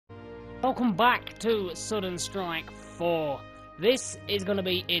Welcome back to Sudden Strike 4. This is going to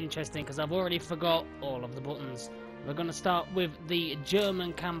be interesting because I've already forgot all of the buttons. We're going to start with the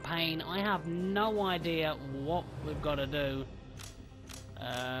German campaign. I have no idea what we've got to do.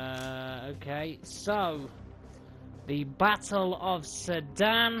 Okay, so the Battle of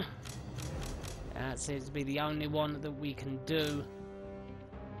Sedan. That seems to be the only one that we can do.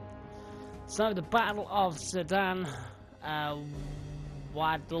 So the Battle of Sedan.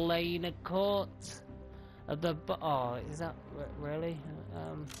 Wadlena Court of the is that really?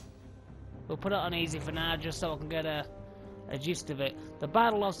 We'll put it on easy for now, just so I can get a gist of it. The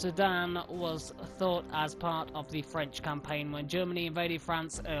Battle of Sedan was thought as part of the French campaign when Germany invaded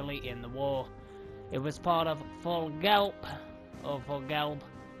France early in the war. It was part of Volgelb, or Volgelb,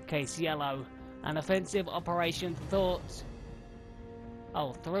 Case Yellow, an offensive operation through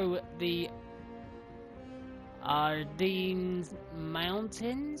the Ardennes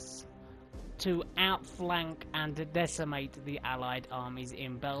Mountains to outflank and decimate the Allied armies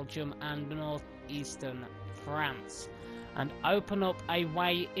in Belgium and northeastern France, and open up a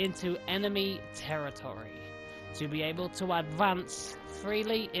way into enemy territory. To be able to advance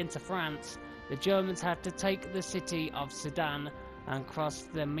freely into France, the Germans had to take the city of Sedan and cross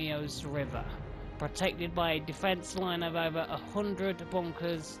the Meuse River, protected by a defense line of over 100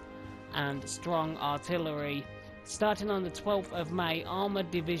 bunkers and strong artillery. Starting on the 12th of May, armoured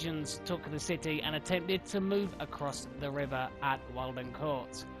divisions took the city and attempted to move across the river at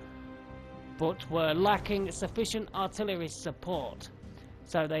Waldencourt, but were lacking sufficient artillery support,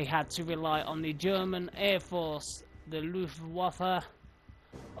 so they had to rely on the German Air Force. The Luftwaffe,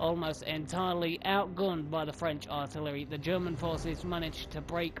 almost entirely outgunned by the French artillery, the German forces managed to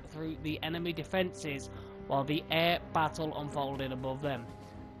break through the enemy defences while the air battle unfolded above them.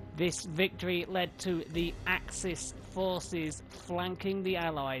 This victory led to the Axis forces flanking the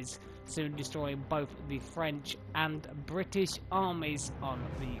Allies, soon destroying both the French and British armies on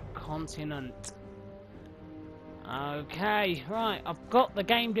the continent. Okay, right, I've got the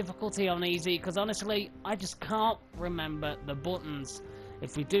game difficulty on easy because honestly, I just can't remember the buttons.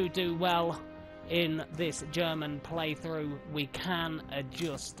 If we do well in this German playthrough, we can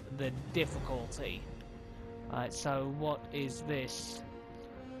adjust the difficulty. Alright, so what is this?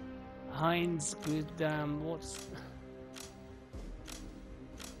 Heinz, good what's...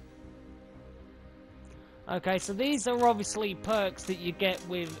 Okay, so these are obviously perks that you get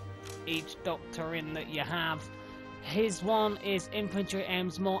with each doctrine that you have. His one is infantry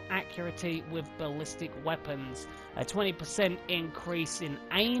aims more accurately with ballistic weapons. A 20% increase in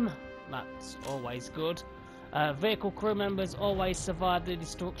aim, that's always good. Vehicle crew members always survive the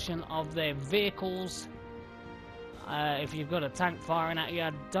destruction of their vehicles. If you've got a tank firing at you,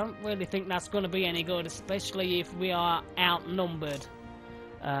 I don't really think that's going to be any good, especially if we are outnumbered.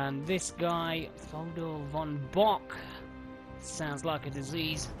 This guy, Fodor von Bock, sounds like a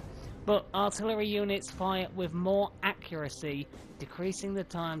disease. But artillery units fire with more accuracy, decreasing the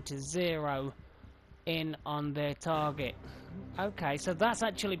time to 0 in on their target. Okay, so that's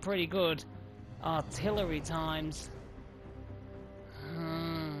actually pretty good. Artillery times.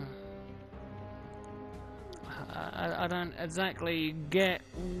 I don't exactly get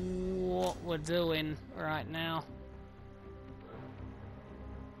what we're doing right now.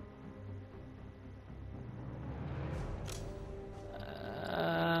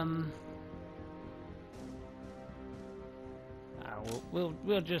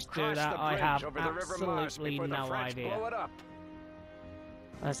 We'll just do that. I have absolutely no idea.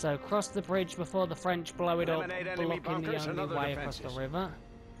 So cross the bridge before the French blow it up, blocking the only way across the river.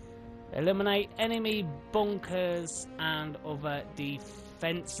 Eliminate enemy bunkers and other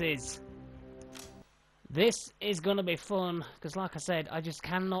defences. This is going to be fun, because like I said, I just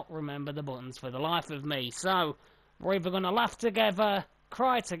cannot remember the buttons for the life of me. So, we're either going to laugh together,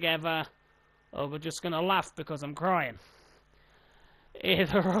 cry together, or we're just going to laugh because I'm crying.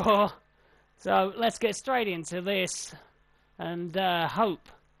 Either or. So, let's get straight into this, and hope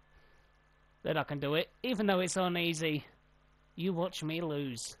that I can do it, even though it's on easy. You watch me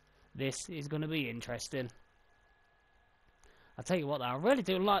lose. This is going to be interesting. I'll tell you what though, I really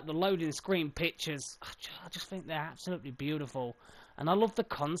do like the loading screen pictures. I just think they're absolutely beautiful. And I love the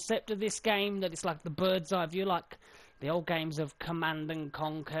concept of this game, that it's like the bird's eye view, like the old games of Command and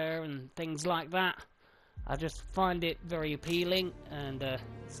Conquer and things like that. I just find it very appealing, and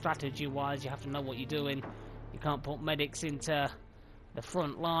strategy wise you have to know what you're doing. You can't put medics into the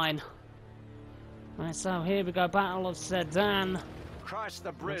front line. Right, so here we go, Battle of Sedan. Cross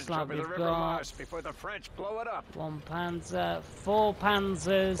the bridge like over the river Meuse before the French blow it up. 1 panzer, 4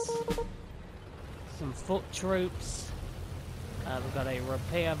 panzers, some foot troops, We've got a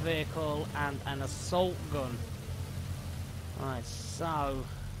repair vehicle and an assault gun. Right, so...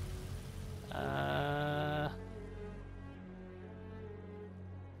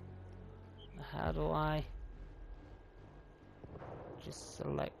 how do I... just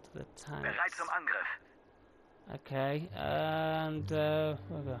select the tanks? Bereit zum Angriff. Okay, and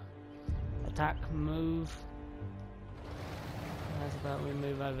attack, move. How's about we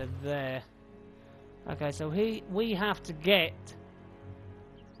move over there? Okay, so we have to get.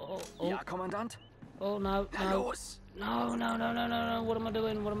 Oh, Ja, Kommandant. oh no, Na no, los. no! What am I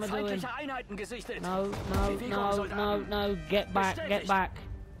doing? What am I doing? Feindliche Einheiten gesichtet. No! Get back! Get back!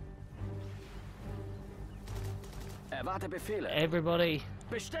 Erwarte Befehle. Everybody!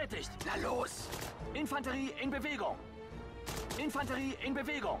 Bestätigt. Na los. Infanterie in Bewegung. Infanterie in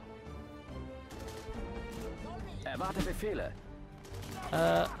Bewegung. Erwarte Befehle.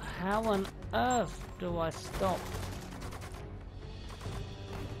 How on earth do I stop?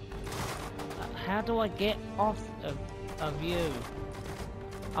 How do I get off of you?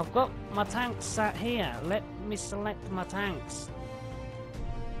 I've got my tanks sat here. Let me select my tanks.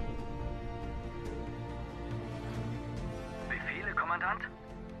 Befehle, Kommandant.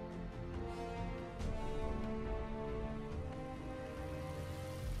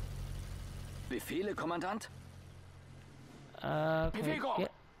 Befehle, Kommandant. Okay, Bewegung.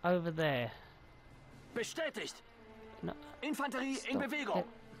 get over there. Bestätigt. No, Infanterie in stop. Bewegung.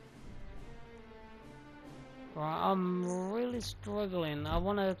 Right, I'm really struggling. I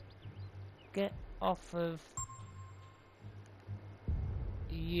want to get off of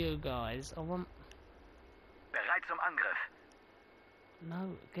you guys. I want... Bereit zum Angriff.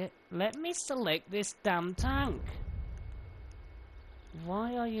 No, let me select this damn tank.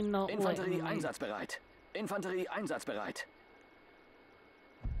 Why are you not Infanterie letting me... einsatzbereit. Infanterie einsatzbereit.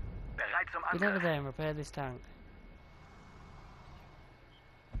 Bereit zum Get over Angriff. there and repair this tank.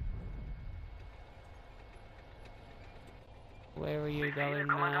 Where are you Befehle, going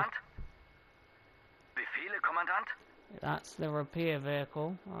now? Kommandant. Befehle, Kommandant. That's the repair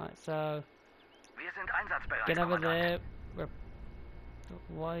vehicle. Right, so Wir sind einsatzbereit, get over Kommandant. there.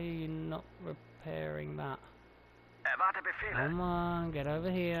 Why are you not repairing that? Erwarte Befehle. Come on, get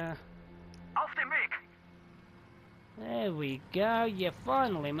over here. Auf dem Weg. There we go. You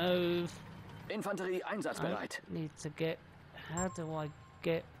finally move. Infanterie I einsatzbereit. need to get... How do I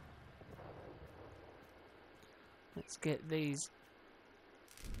get... Let's get these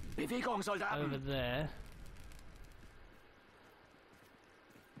Bewegung, over Soldaten. there.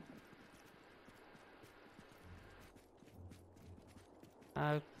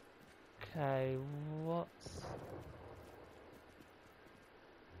 Okay, what's...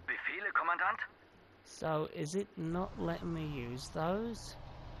 Befehle, Kommandant. So, is it not letting me use those?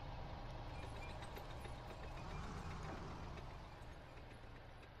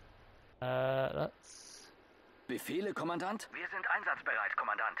 That's... Befehle, Kommandant. Wir sind einsatzbereit,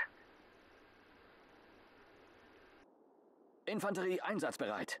 Kommandant. Infanterie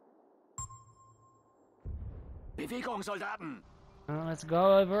einsatzbereit. Bewegung, Soldaten. Let's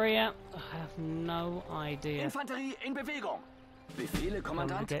go over here. I have no idea. Infanterie in Bewegung. Befehle, I'm gonna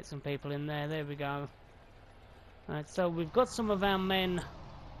Kommandant. get some people in there. There we go. Right, so we've got some of our men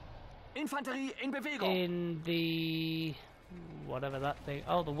Infanterie in Bewegung. in the... whatever that thing...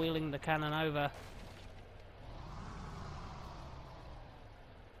 Oh, the wheeling the cannon over.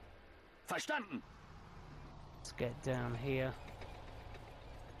 Verstanden. Let's get down here.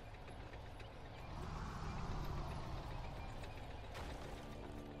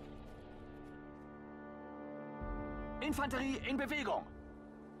 Infanterie in Bewegung.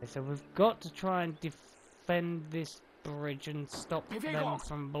 So we've got to try and defend this bridge and stop them Bewegung.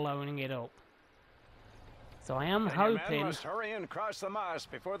 from blowing it up. So I am And your men hoping... must hurry and cross the Maas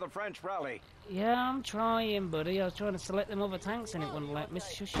before the French rally. Yeah, I'm trying, buddy. I was trying to select them other tanks and it wouldn't let me.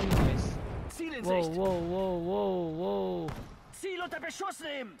 Shush you guys. Ziel in Whoa, Sicht. whoa. Ziel unter Beschuss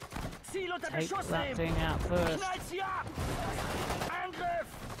nehmen. Ziel unter Take Beschuss that nehmen. thing out first. Knallt sie ab. Angriff.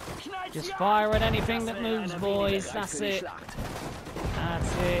 Knallt Just sie ab. fire at anything that Das wäre moves, eine boys. Weniger That's für die it. Schlacht.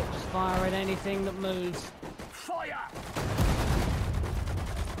 That's it. Just fire at anything that moves. Feuer.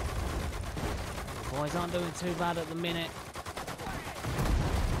 Boys aren't doing too bad at the minute.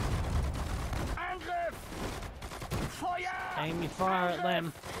 Angriff. Feuer. Aim your fire at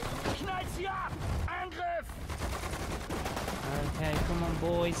them. Knallt sie ab. Angriff. Okay, come on,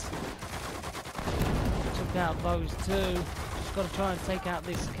 boys. Took out those two. Just got to try and take out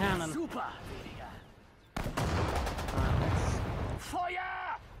this cannon. Super. Right, let's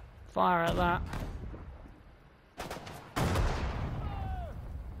Feuer. fire at that.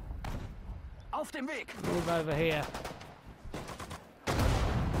 Auf dem Weg. Move over here.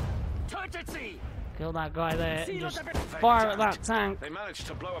 Tötet sie! Kill that guy there. Sie Just unter- fire at that tank. They managed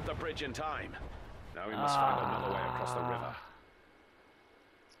to blow up the bridge in time. Now we must find another way across the river.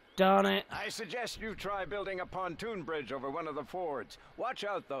 Darn it. I suggest you try building a pontoon bridge over one of the fords. Watch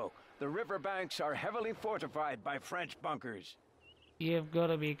out, though. The river banks are heavily fortified by French bunkers. You've got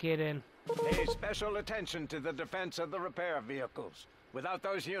to be kidding. Pay special attention to the defense of the repair vehicles. Without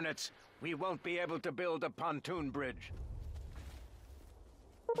those units, we won't be able to build a pontoon bridge.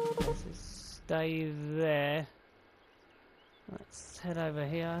 Let's just stay there. Let's head over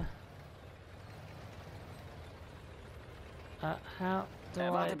here. How do I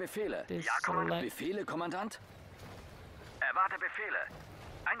Erwarte Befehle. deselect? Befehle, Kommandant? Erwarte Befehle.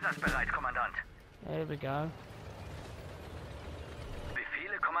 Einsatzbereit, Kommandant. There we go.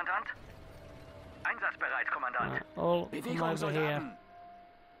 Befehle, Kommandant? Einsatzbereit, Kommandant. All come Bewegung, over here. Soldaten.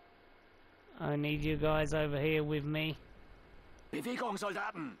 I need you guys over here with me. Bewegung,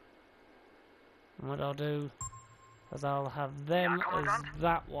 Soldaten. And what I'll do is I'll have them Ja, as Kommandant.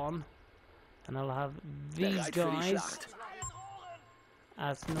 that one, and I'll have these Bereit für die guys Schlacht.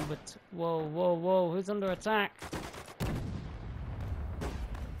 as number two. Whoa, whoa, whoa! Who's under attack?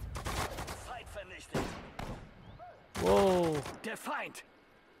 Feind vernichtet. Whoa! Der Feind.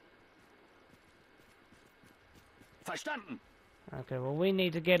 Verstanden. Okay, well we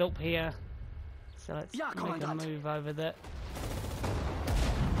need to get up here. So let's Ja, make a Kommandant. move over there.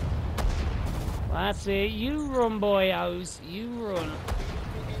 That's it. You run, boyos. You run.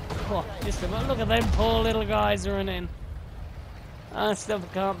 Oh, just about, look at them poor little guys running. I still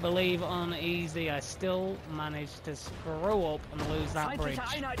can't believe on easy I still managed to screw up and lose that bridge.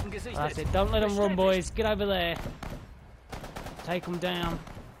 Feindliche Einheiten gesichtet. That's it. Don't let them run, Bestätigt. boys. Get over there. Take them down.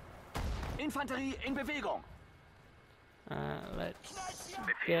 Infanterie in Bewegung. Let's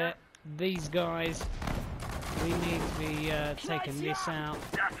get these guys. We need to be taking this out.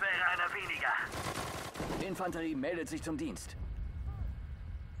 Das wäre einer weniger. Infanterie meldet sich zum Dienst.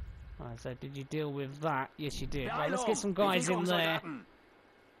 Right, so did you deal with that? Yes, you did. Right, let's get some guys in Bewegung, there. Soldaten.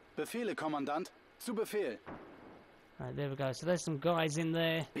 Befehle, Kommandant. Zu Befehl. Right, there we go. So there's some guys in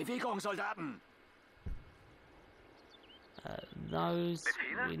there. Bewegung, Soldaten. Those,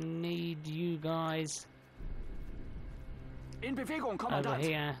 we need you guys In Bewegung, over Kommandant.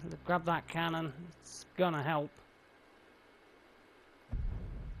 here. Grab that cannon. It's gonna help.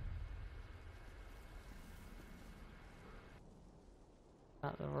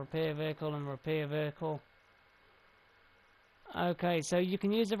 At the repair vehicle and repair vehicle. Okay, so you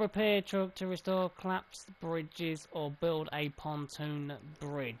can use a repair truck to restore collapsed bridges or build a pontoon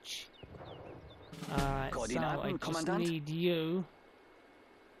bridge. Alright, so I Koordinaten, just Kommandant. need you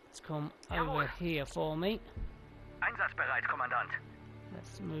to come over Jawohl. here for me. Einsatzbereit, Kommandant.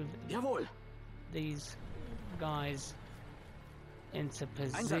 Let's move Jawohl. these guys into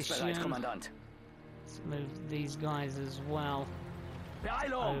Einsatzbereit, position. Kommandant. Let's move these guys as well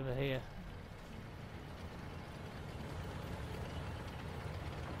Beeilung. over here.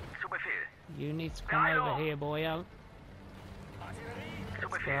 Zu Befehl. You need to come over here, boyo. Zu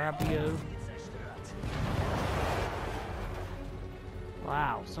Befehl. Grab you.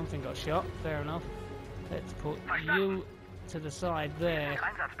 Wow, something got shot. Fair enough. Let's put you to the side there.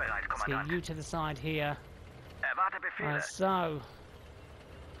 Einsatzbereit, Let's get Kommandant. you to the side here. Erwarte Befehle. Right, so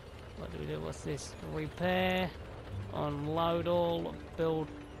what do we do? What's this? Repair, unload all, build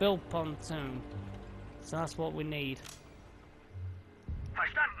pontoon. So that's what we need.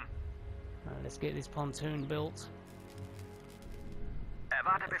 Verstanden. Right, let's get this pontoon built.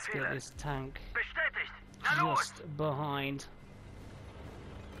 Erwarte Let's get Befehle. this tank Bestätigt. Na los. just behind.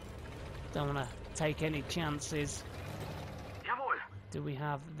 Don't want to take any chances. Jawohl. Do we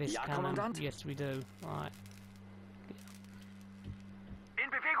have this Ja, cannon? Kommandant. Yes, we do. Right. In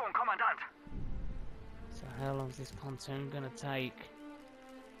Bewegung, Kommandant. So how long is this pontoon gonna take?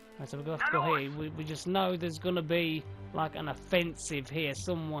 Right, so we're gonna Na have to go los. here. We just know there's gonna be like an offensive here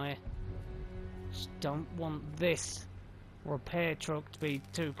somewhere. Just don't want this repair truck to be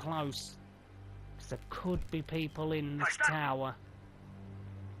too close, because there could be people in this Verstanden. tower.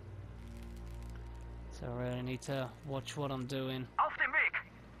 So I really need to watch what I'm doing. Auf dem Weg.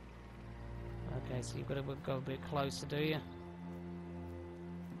 Okay, so you've got to go a bit closer, do you?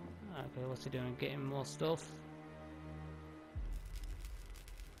 Okay, what's he doing? Getting more stuff?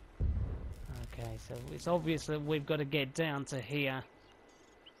 Okay, so it's obvious that we've got to get down to here.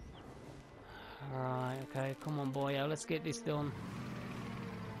 Alright, okay, come on, boyo, let's get this done.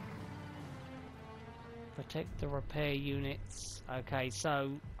 Protect the repair units. Okay,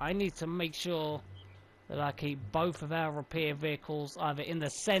 so I need to make sure that I keep both of our repair vehicles either in the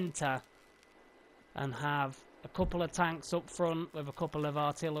centre and have a couple of tanks up front with a couple of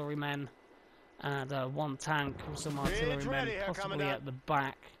artillerymen, and one tank with some artillerymen possibly at the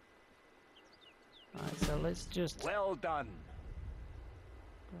back. Alright, so let's just Well done.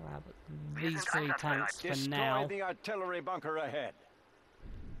 grab these 3 tanks for now. Destroy the artillery bunker ahead.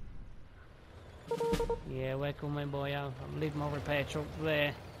 Yeah, we're coming, boyo. I'm leaving my repair truck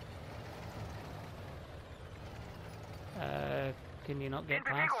there. Can you not get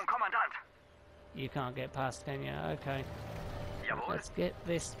past? Kommandant. You can't get past, can you? Okay. Jawohl. Let's get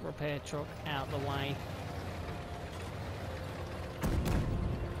this repair truck out the way.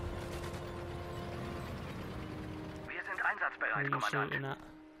 Wir sind Who einsatzbereit, are you Kommandant. shooting at?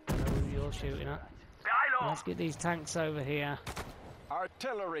 I know who you're shooting at. Beeilung! Let's get these tanks over here.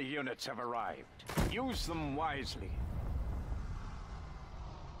 Artillery units have arrived. Use them wisely.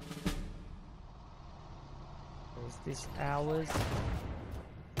 Is this ours?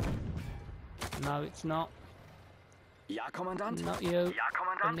 No, it's not. Ja, Kommandant. Not you. Ja, I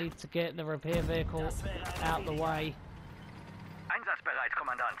Kommandant. need to get the repair vehicle out the way. Einsatzbereit,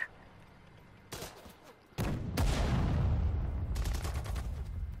 Kommandant.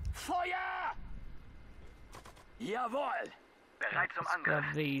 Feuer! Jawohl! Bereit zum Let's Angriff.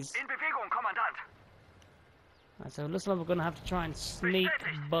 grab these. In Bewegung, Kommandant. Right, so it looks like we're going to have to try and sneak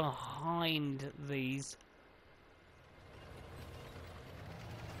behind these.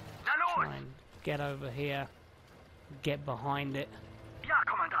 Na los! Try and get over here. Get behind it. Ja,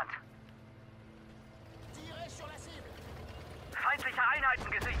 Kommandant. Feindliche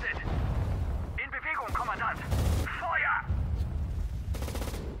Einheiten gesichtet. In Bewegung, Kommandant. Feuer!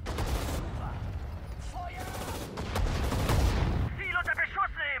 Feuer! Ziel unter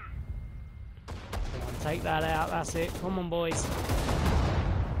Beschuss nehmen! Come on, take that out. That's it. Come on, boys.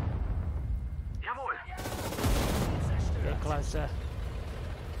 Jawohl! Get closer.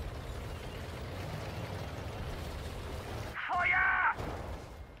 Feuer!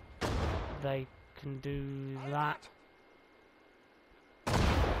 They can do that.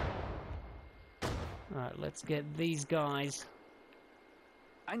 Alright, let's get these guys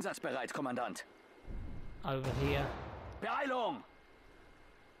Einsatzbereit, Kommandant. over here. Beeilung!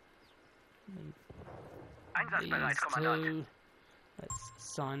 These Einsatzbereit, Kommandant. 2. Let's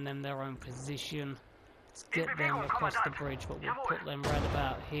assign them their own position. Let's get them Bewegung, across the Kommandant. bridge, but we'll Jawohl. put them right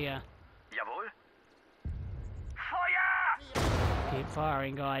about here. Jawohl! Feuer! Keep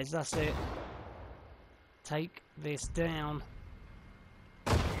firing, guys. That's it. Take this down.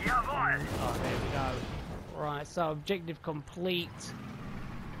 Jawohl! Oh, there we go. Right, so objective complete.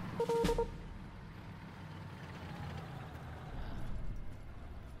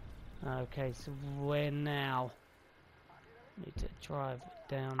 Okay, so where now? Need to drive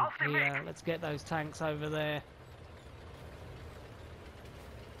down Auf dem here. Weg. Let's get those tanks over there.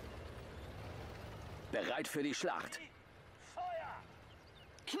 Bereit für die Schlacht. Feuer!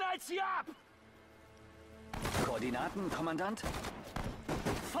 Knallt sie ab! Koordinaten, Kommandant?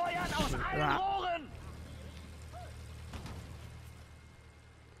 Feuern aus allen Ja. Rohren!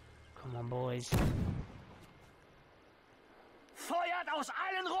 Come on, boys. Feuert aus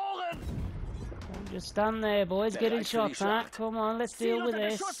allen Rohren! Don't just stand there, boys. Getting Bereit für die shot at. Schlacht. Come on, let's Ziel deal with unter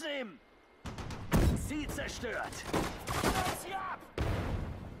this. Beschuss nehmen! Ziel zerstört! Knallt sie ab!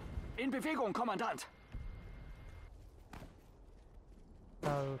 In Bewegung, Kommandant!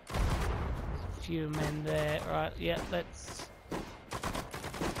 So, there's a few men there. Right, yeah, let's...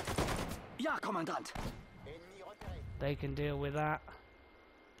 Ja, Kommandant! They can deal with that.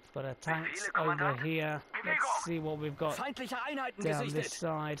 Got our tanks Befehle, over Kommandant. here. Let's Bewegung. see what we've got Feindliche Einheiten down this gesichtet!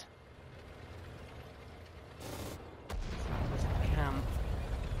 side. There's a camp.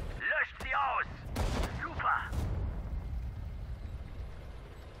 Löscht sie aus! Super!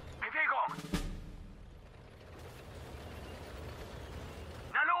 Bewegung!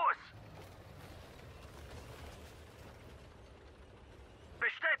 Na los!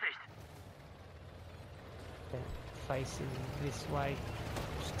 Bestätigt! They're facing this way.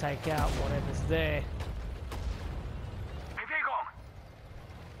 Just take out whatever's there. Bewegung!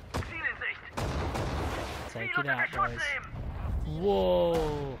 Ziel in Sicht! Take Ziel it unter out, Beschuss boys. nehmen!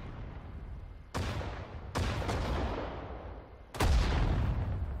 Whoa!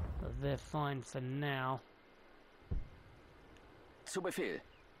 But they're fine for now. Zu Befehl!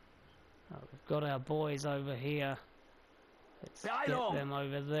 Oh, we've got our boys over here. Let's get Beeilung. them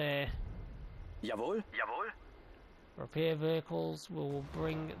over there. Jawohl! Jawohl! Repair vehicles, we'll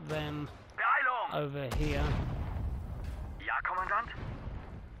bring them Beeilung! over here. Ja, Kommandant!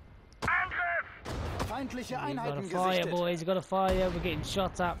 Angriff! Feindliche You've got to Einheiten fire, gesichtet. boys. You've got to fire. We're getting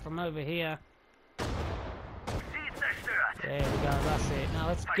shot at from over here. Ziel zerstört! There we go, that's it. Now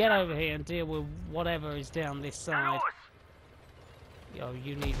let's get over here and deal with whatever is down this Na side. los! Yo,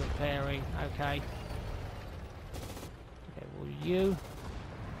 you need repairing, okay. Okay, well you,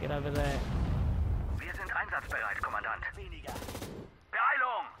 get over there. Wir sind einsatzbereit, Kommandant. Weniger.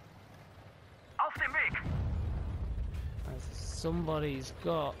 Beeilung! Auf dem Weg! Somebody's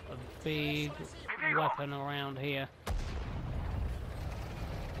got a big weapon around here.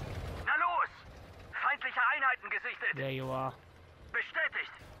 Na los! Feindliche Einheiten gesichtet! There you are.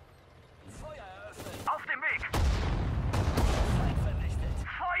 Bestätigt! Feuer eröffnen. Auf dem Weg! Feind vernichtet.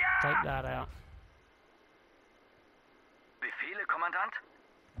 Feuer! Take that out. Befehle, Kommandant?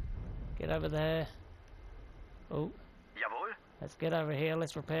 Get over there. Oh, Jawohl. let's get over here.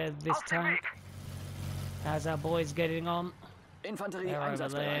 Let's repair this Auf dem tank. Weg! How's our boys getting on? Infanterie They're over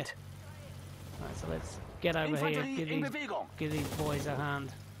there. einsatzbereit. Right, so let's get over here. Infanterie in Bewegung! Give these boys a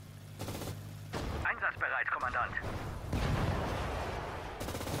hand. Einsatzbereit, Kommandant.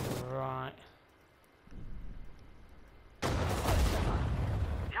 Right.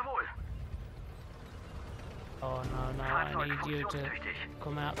 Jawohl. Oh no, no, I Fahrzeug need you to funktionstüchtig.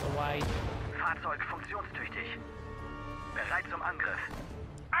 come out the way. Fahrzeug funktionstüchtig. Bereit zum Angriff.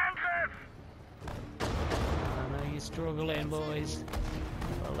 Angriff! I know you're struggling, boys.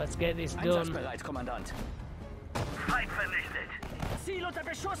 Well, let's get this done. Einsatzbereit, Kommandant. Feind vernichtet. Ziel unter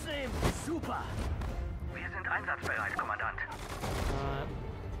Beschuss nehmen. Super. Wir sind einsatzbereit, Kommandant. Right.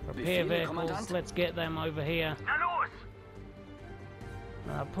 Repair Befehle, vehicles, Kommandant. let's get them over here. Na los!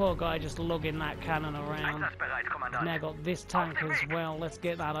 Poor guy just lugging that cannon around. Einsatzbereit, Now Kommandant. got this tank as well. Let's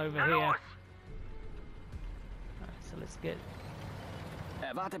get that over Na here. los! Right, so let's get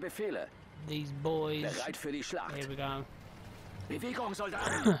Erwarte Befehle. these boys. Bereit für die Schlacht. Here we go. Bewegung,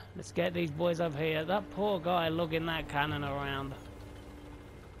 Soldaten! Let's get these boys over here. That poor guy lugging that cannon around.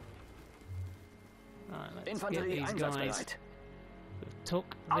 Right, let's get Infanterie these guys. einsatzbereit. We've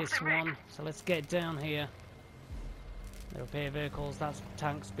took this one, so let's get down here. The repair vehicles, that's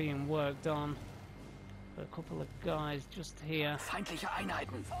tanks being worked on. A couple of guys just here. Feindliche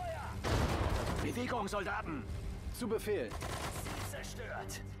Einheiten! Bewegung, Soldaten! Zu Befehl.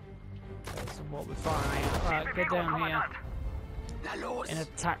 Zerstört. That's what we're firing at. Right, get Bewegung, down here. Kommandant! Na los! In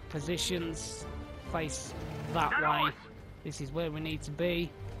attack positions. Face that way. This is where we need to be.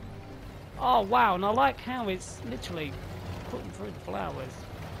 Oh wow, and I like how it's literally cutting through the flowers.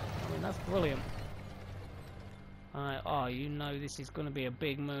 I mean, that's brilliant. Alright, oh, you know this is going to be a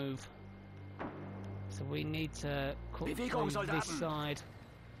big move. So we need to cut Bewegung, through this Soldaten. side.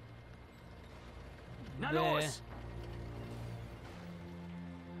 Na There. los!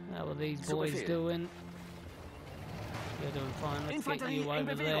 How are these Zu boys Befehl. doing? You're doing fine. Let's get Infanterie you in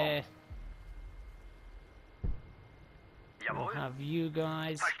over Bewegung. there. We'll Jawohl. have you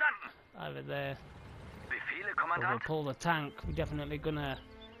guys Verstanden. over there. Befehle, But we'll Kommandant. pull the tank. We're definitely gonna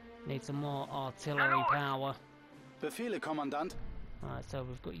need some more artillery Na los. power. Befehle, Kommandant. Alright, so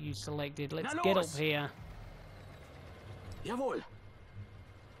we've got you selected. Let's Na get up los. here. Jawohl.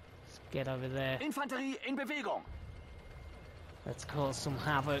 Let's get over there. Infanterie in Bewegung. Let's cause some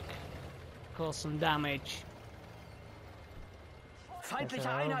havoc. Cause some damage. Feindliche There's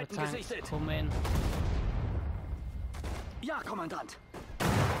our other Einheiten tanks gesichtet. come in. Ja, Kommandant.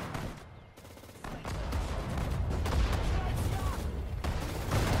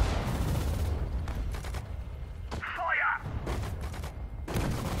 Feuer!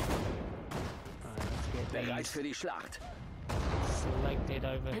 Alright, let's get Bereit these für die Schlacht. selected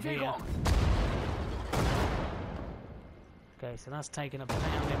over here. Bewegung. Okay, so that's taking a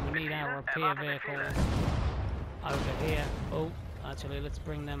pounding. We need our repair vehicles over here. Oh, actually, let's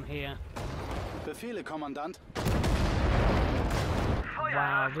bring them here. Befehle, Kommandant. Feuer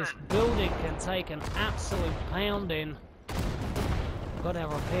Wow, this eröffnen. building can take an absolute pounding. Got our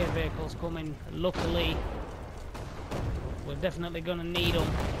repair vehicles coming. Luckily, we're definitely going to need them.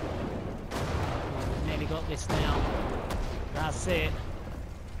 We've nearly got this now. That's it.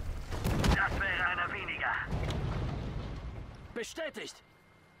 Das wäre einer weniger. Bestätigt.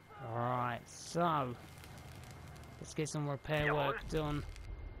 Alright, so let's get some repair work done.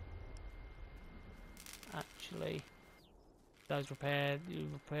 Actually, those repaired, you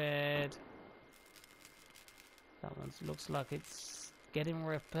repaired. That one looks like it's getting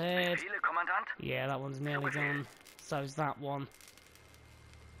repaired. Befehle, Kommandant. Yeah, that one's nearly done. So's that one.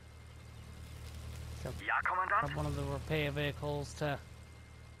 So Ja, Kommandant. grab one of the repair vehicles to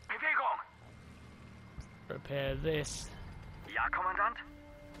Bewegung. repair this. Ja, Kommandant.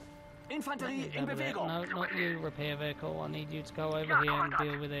 Infanterie in Over there. Bewegung. No, Zu not Befehl. you, repair vehicle. I need you to go over Ja, here and Kommandant.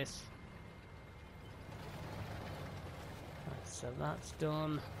 deal with this. Right, so that's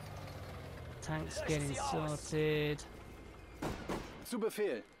done. Tank's getting sorted. Zu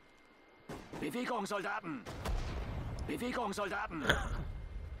Befehl. Bewegung, Soldaten! Bewegung, Soldaten!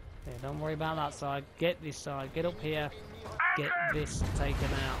 Yeah, don't worry about that side. Get this side. Get up here. Get this taken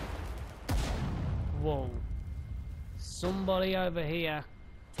out. Whoa. Somebody over here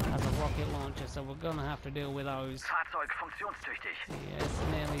has a rocket launcher, so we're gonna have to deal with those. Fahrzeug funktionstüchtig. Yes,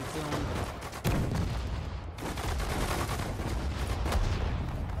 nearly done.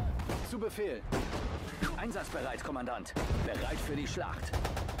 Zu Befehl. Einsatzbereit, Kommandant. Bereit für die Schlacht.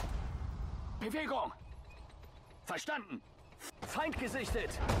 Bewegung! Verstanden! Feind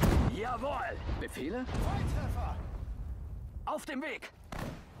gesichtet! Jawohl! Befehle? Volltreffer. Auf dem Weg!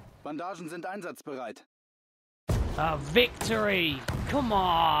 Bandagen sind einsatzbereit. A victory! Come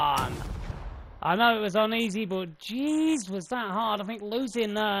on! I know it was uneasy, but jeez, was that hard. I think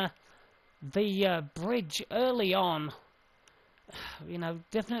losing the bridge early on, you know,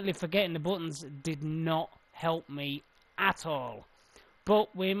 definitely forgetting the buttons did not help me at all.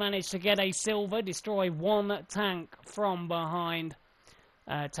 But we managed to get a silver, destroy one tank from behind,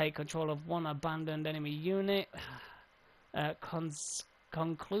 take control of one abandoned enemy unit,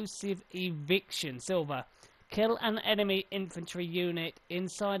 conclusive eviction, silver. Kill an enemy infantry unit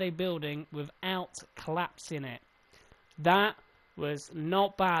inside a building without collapsing it. That was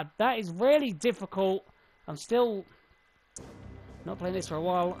not bad. That is really difficult. I'm still not playing this for a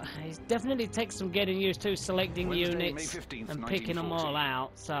while. It definitely takes some getting used to selecting Wednesday, units May 15th, and picking them all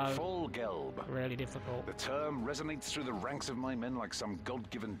out. So, Vollgelb. really difficult. The term resonates through the ranks of my men like some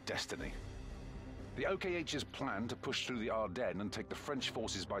god-given destiny. The OKH's plan to push through the Ardennes and take the French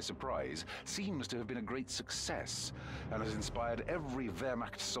forces by surprise seems to have been a great success, and has inspired every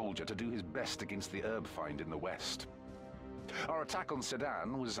Wehrmacht soldier to do his best against the herb find in the west. Our attack on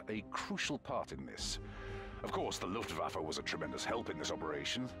Sedan was a crucial part in this. Of course, the Luftwaffe was a tremendous help in this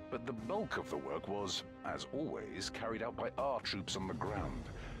operation, but the bulk of the work was, as always, carried out by our troops on the ground,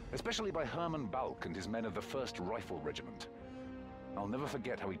 especially by Hermann Balk and his men of the 1st Rifle Regiment. I'll never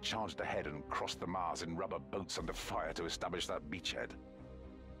forget how he charged ahead and crossed the Mars in rubber boats under fire to establish that beachhead.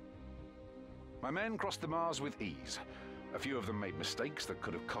 My men crossed the Mars with ease. A few of them made mistakes that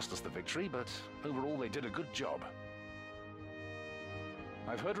could have cost us the victory, but overall they did a good job.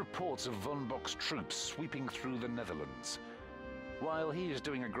 I've heard reports of von Bock's troops sweeping through the Netherlands. While he is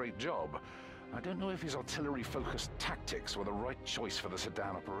doing a great job, I don't know if his artillery-focused tactics were the right choice for the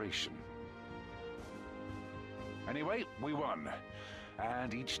Sedan operation. Anyway, we won.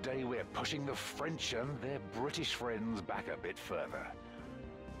 And each day we're pushing the French and their British friends back a bit further.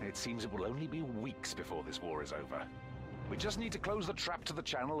 It seems it will only be weeks before this war is over. We just need to close the trap to the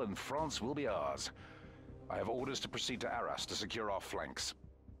channel and France will be ours. I have orders to proceed to Arras to secure our flanks.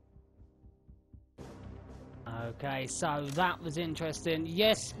 Okay, so that was interesting.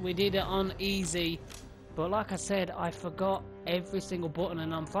 Yes, we did it on easy, but like I said, I forgot every single button,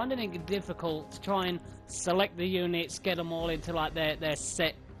 and I'm finding it difficult to try and select the units, get them all into like their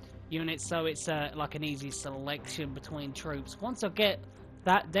set units, so it's like an easy selection between troops. Once I get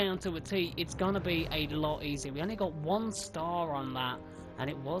that down to a T, it's gonna be a lot easier. We only got 1 star on that, and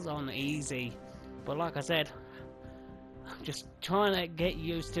it was on easy. But like I said, I'm just trying to get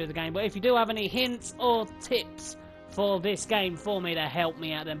used to the game. But if you do have any hints or tips for this game for me to help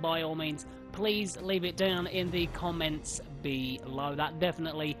me out, then by all means, please leave it down in the comments below. That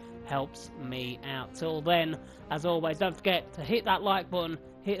definitely helps me out. Till then, as always, don't forget to hit that like button,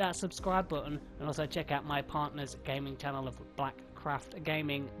 hit that subscribe button, and also check out my partner's gaming channel of Blackcraft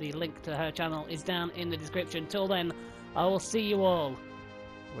Gaming. The link to her channel is down in the description. Till then, I will see you all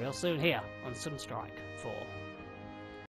real soon here on Sunstrike 4.